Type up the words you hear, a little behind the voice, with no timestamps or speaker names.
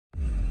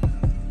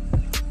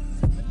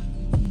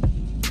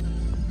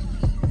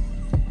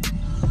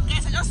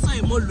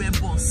Molwe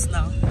boss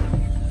now.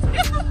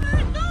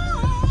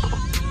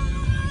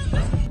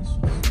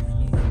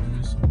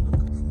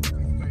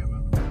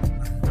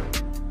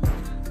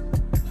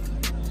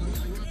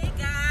 Hey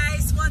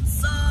guys,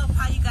 what's up?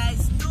 How you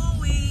guys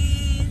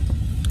doing?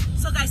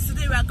 So guys,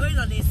 today we are going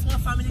on a small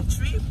family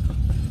trip,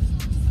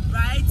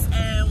 right?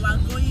 And we're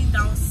going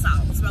down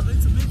south. We're going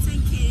to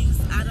Milton Keynes,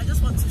 and I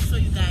just want to show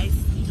you guys,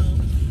 you know,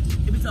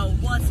 a bit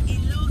of what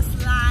it looks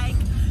like.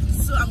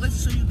 So I'm going to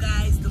show you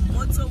guys the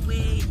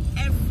motorway,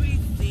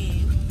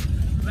 everything,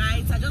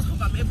 right? I just hope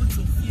I'm able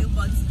to film,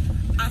 but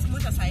as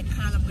much as I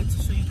can, I'm going to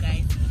show you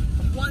guys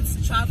what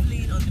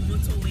traveling on the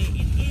motorway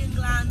in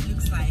England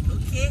looks like,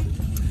 okay?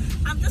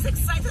 I'm just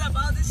excited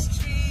about this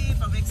trip.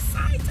 I'm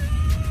excited.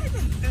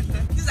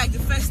 This is like the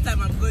first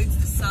time I'm going to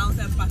the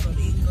southern part of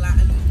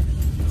England.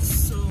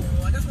 So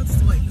I just want to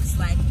see what it looks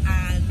like,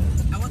 and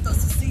I want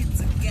us to see it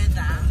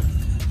together.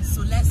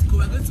 So let's go.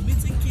 We're going to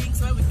Milton Keynes.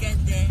 So when we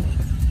get there,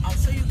 I'll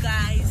show you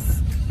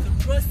guys the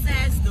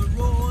process, the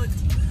road,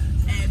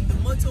 and the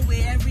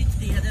motorway,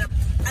 everything. And then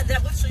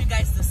I'm going to show you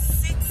guys the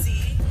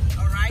city.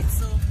 Alright,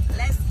 so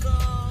let's go.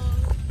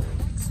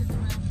 Exit the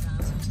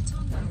roundabout onto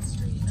Tonwell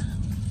Street now.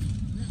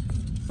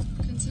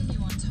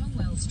 Continue on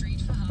Tonwell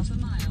Street for half a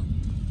mile.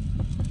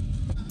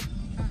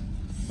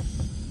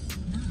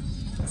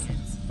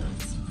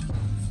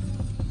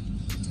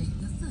 Take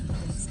the third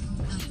exit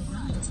at the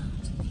right.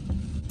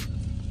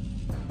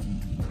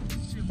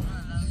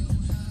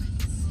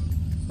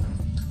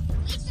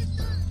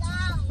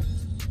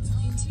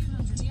 In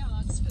 200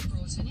 yards for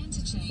Broughton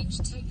Interchange,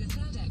 take the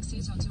third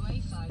exit onto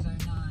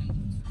A509.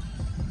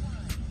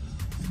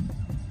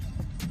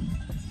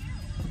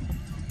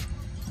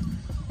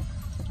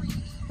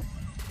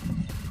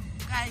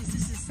 Guys,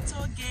 this is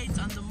toll gate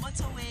on the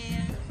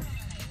motorway.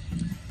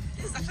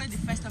 This is actually the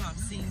first time I'm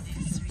seeing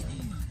this,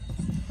 really.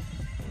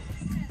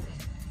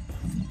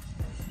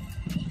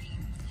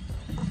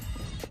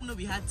 I know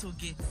we had toll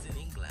gates in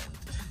England.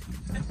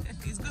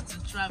 It's good to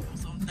travel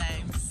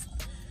sometimes.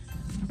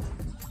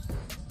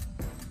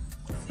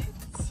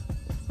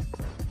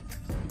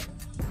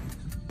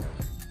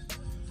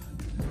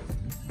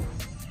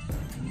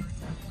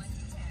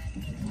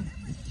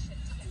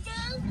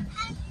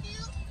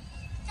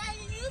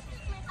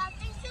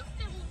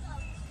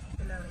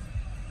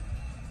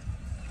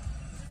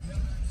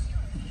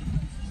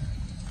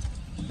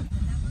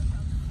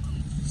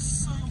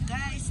 So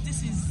guys,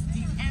 this is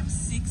the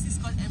M6. It's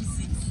called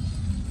M6.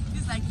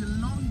 This is like the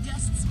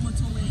longest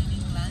motorway in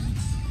England.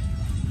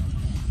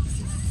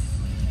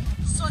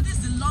 So this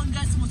is the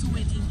longest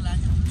motorway in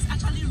England. It's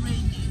actually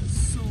raining,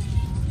 so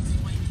this is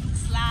what it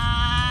looks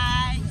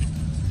like.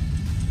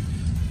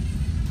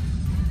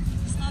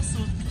 It's not so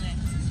clear,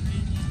 it's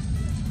raining.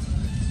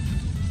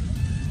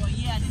 But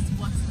yeah, this is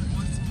what the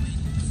motorway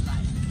looks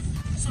like.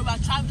 So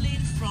we're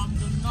traveling from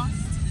the north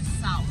to the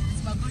south.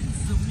 We're going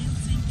to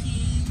Milton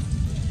Keynes.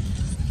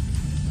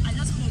 I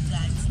just hope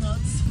that it's not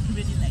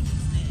really like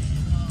it's there.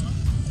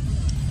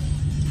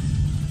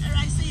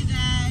 Alright, see you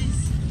guys.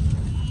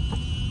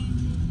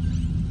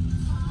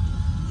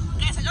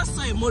 Guys, I just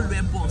saw a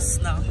Molwe bus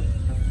now.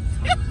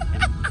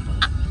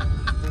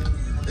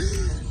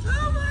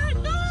 Oh my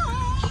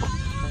god!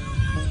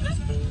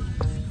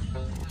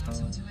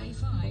 Onto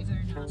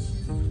A509.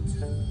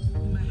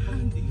 My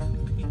hand is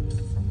big.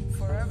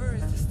 Forever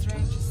is the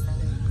strangest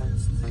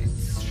thing.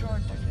 It's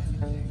shorter than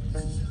anything.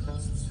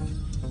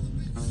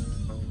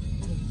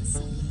 Take the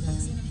second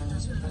exit in a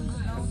quarter of a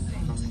mile.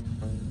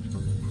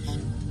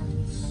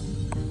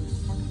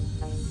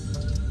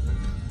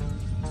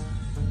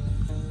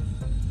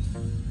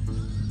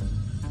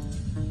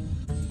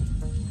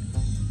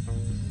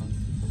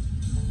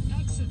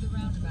 Exit the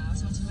roundabout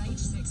onto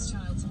H6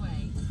 Child's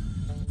Way.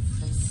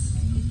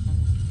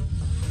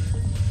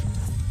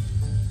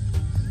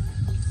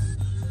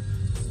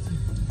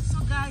 So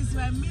guys,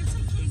 we're at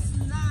Milton Keynes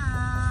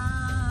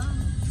now.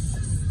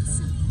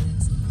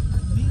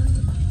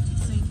 Milton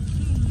Keynes.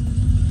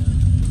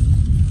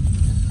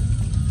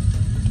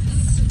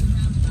 Exit the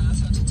roundabout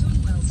onto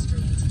Tonwell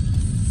Street.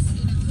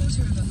 In a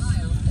quarter of a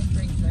mile, at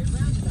Brinklow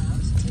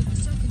roundabout, take the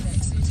second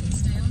exit and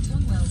stay on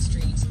Tonwell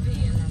Street,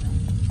 B11.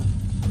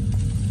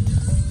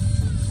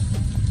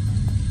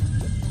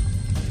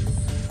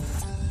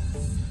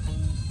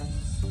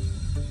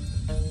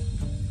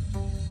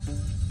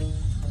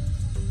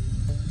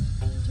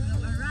 We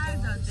have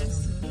arrived at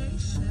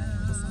destination.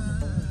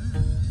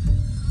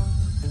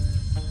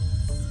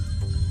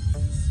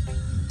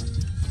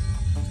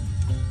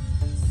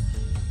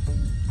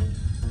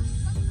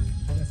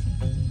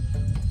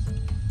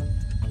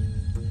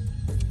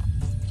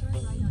 Turn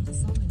right onto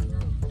Solomon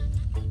Road.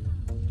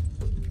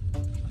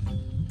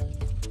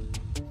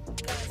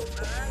 Guys, we've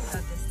arrived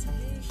at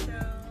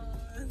destination.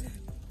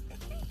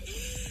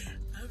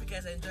 I hope you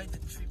guys enjoyed the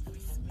trip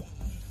with me.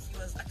 It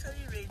was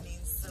actually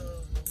raining, so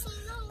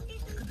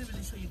I couldn't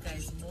really show you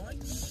guys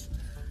much.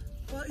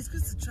 But it's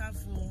good to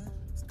travel.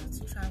 It's good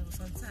to travel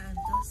sometimes.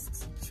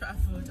 Just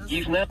travel. Just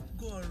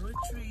go on road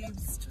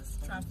trips. Just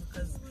travel. travel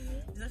because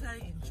it's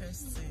actually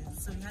interesting.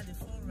 So we had a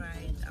full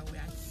ride and we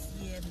are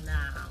here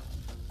now.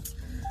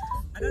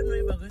 I don't know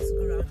if we're going to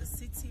go around the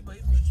city, but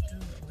if we do, I'm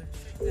going to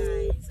show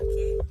you guys.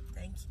 Okay,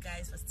 thank you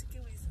guys for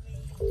sticking with me.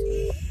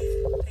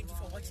 Thank you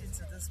for watching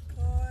to this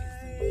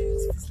point.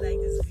 Please like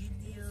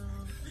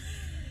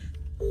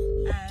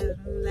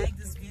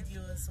this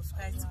video,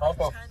 subscribe to my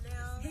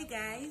channel. Hey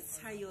guys,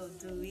 how you all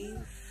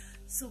doing?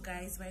 So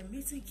guys, we're in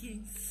Milton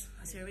Keynes,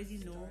 as you already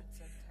know,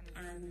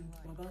 and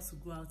we're about to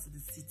go out to the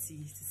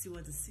city to see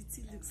what the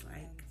city looks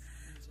like.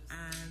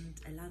 And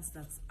I learned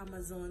that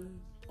Amazon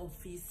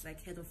office,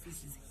 like head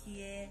office, is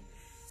here.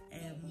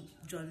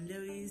 John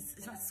Lewis,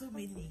 there's so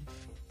many.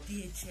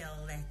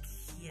 DHL like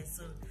here.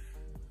 So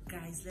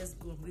guys, let's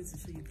go. I'm going to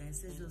show you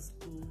guys. Let's just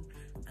go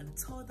and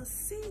tour the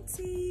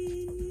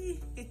city.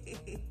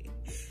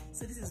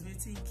 So this is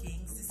Milton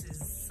Keynes. This is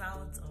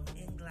south of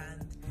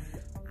England.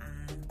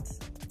 And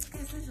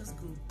guys, let's just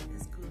go.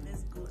 Let's go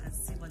and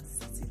see what the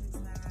city looks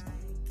like.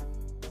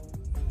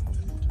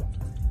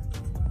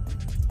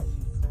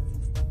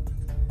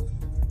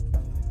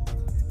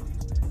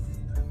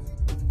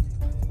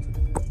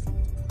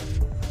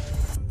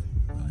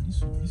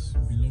 This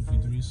would be lovely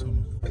during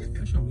summer.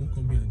 Actually, I won't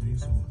come here during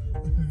summer.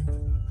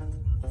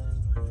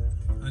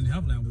 And they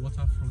have like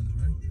waterfront,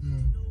 right? You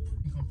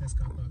can press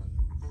car park.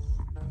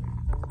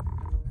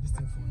 This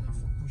thing for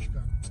push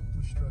trolley.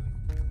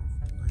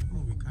 Like,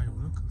 oh, we carry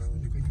work.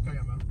 You can carry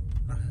a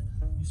bag.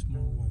 This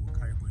small one will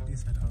carry, but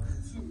this side out.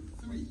 2,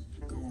 3,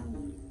 go.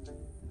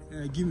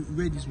 Give me,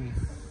 where this one?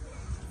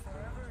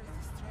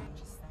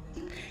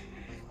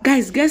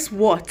 Guys, guess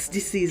what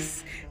this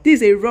is?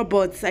 This is a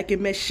robot, like a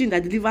machine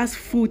that delivers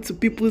food to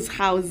people's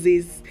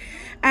houses.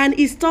 And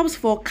it stops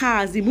for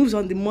cars. It moves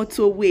on the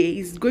motorway.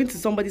 It's going to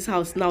somebody's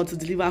house now to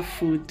deliver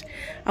food.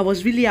 I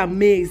was really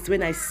amazed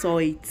when I saw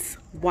it.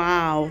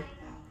 Wow.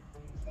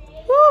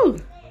 Woo!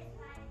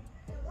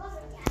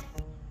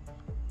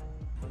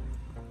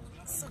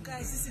 So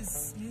guys, this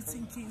is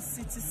Milton Keynes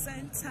City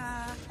Center.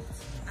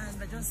 And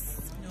we're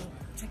just,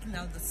 checking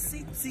out the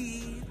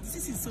city.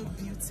 This is so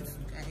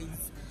beautiful,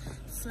 guys.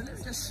 So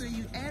let's just show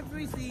you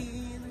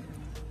everything.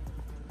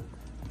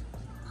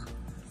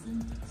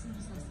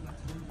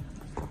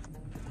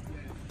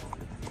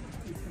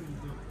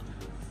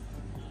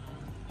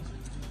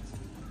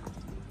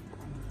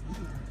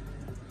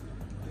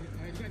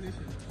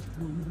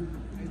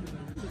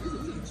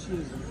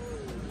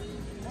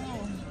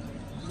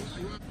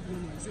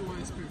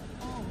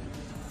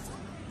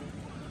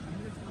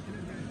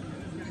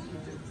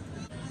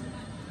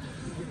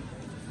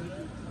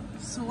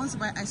 So want to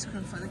buy ice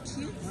cream for the kids?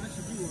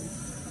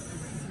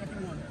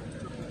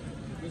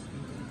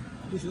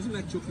 She doesn't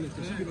like chocolate.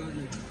 She give her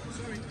like.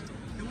 Sorry.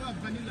 They want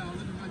vanilla or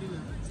not vanilla?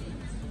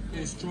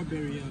 Yeah,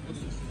 strawberry. Yeah,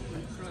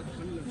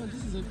 Vanilla. no,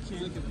 this is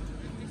okay.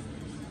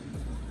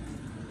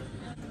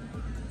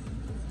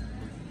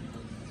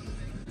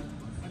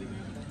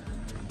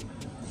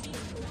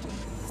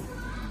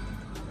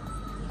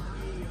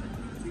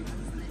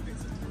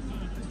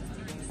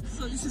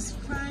 So this is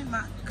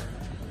Primark.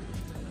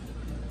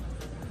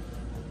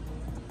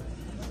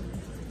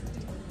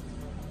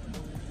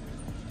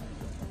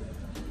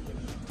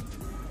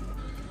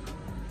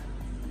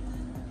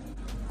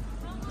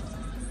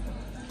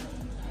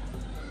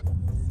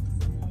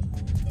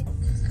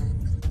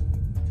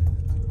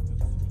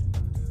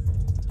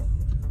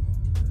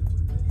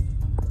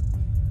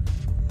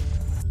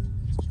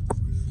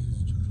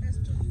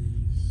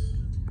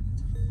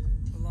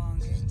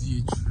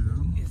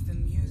 DHL. Is the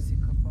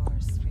music of our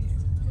sphere.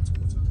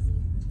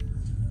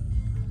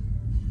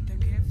 The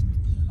gift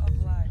of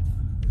life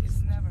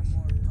is never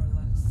more or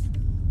less.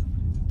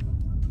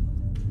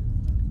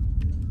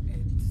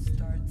 It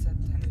starts at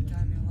any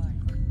time you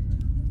like.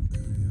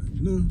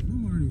 No,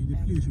 don't worry. The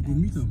and place you go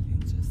meet them.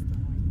 ends in just a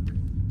wink.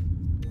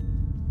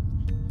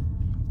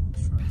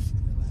 Best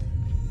delay.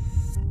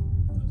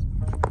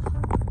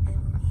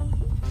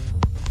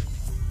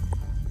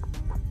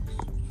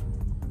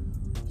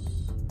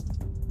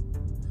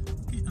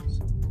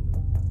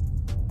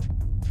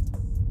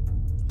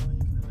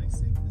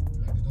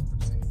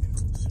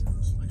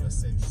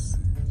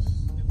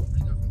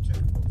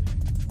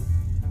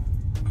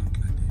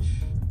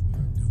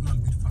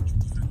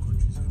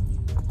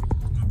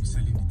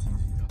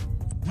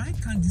 Why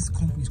can't these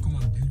companies come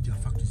and build their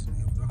factories in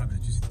Europe? Don't have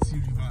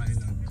electricity. River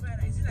Island.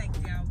 Is it like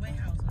their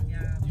warehouse or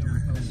their...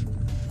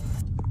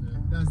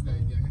 That's the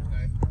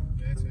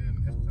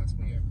headquarters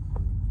for here.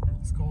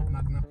 It's called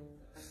Magna.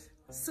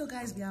 So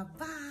guys, we are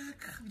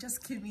back. We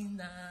just came in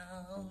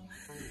now.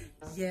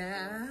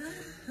 Yeah,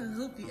 I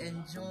hope you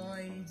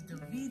enjoyed the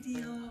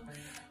video.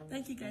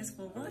 Thank you guys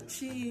for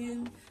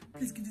watching.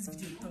 Please give this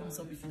video a thumbs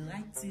up if you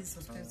liked it.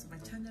 Subscribe to my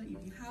channel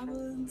if you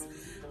haven't.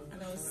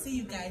 And I will see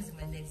you guys in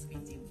my next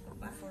video.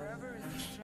 Bye. Forever is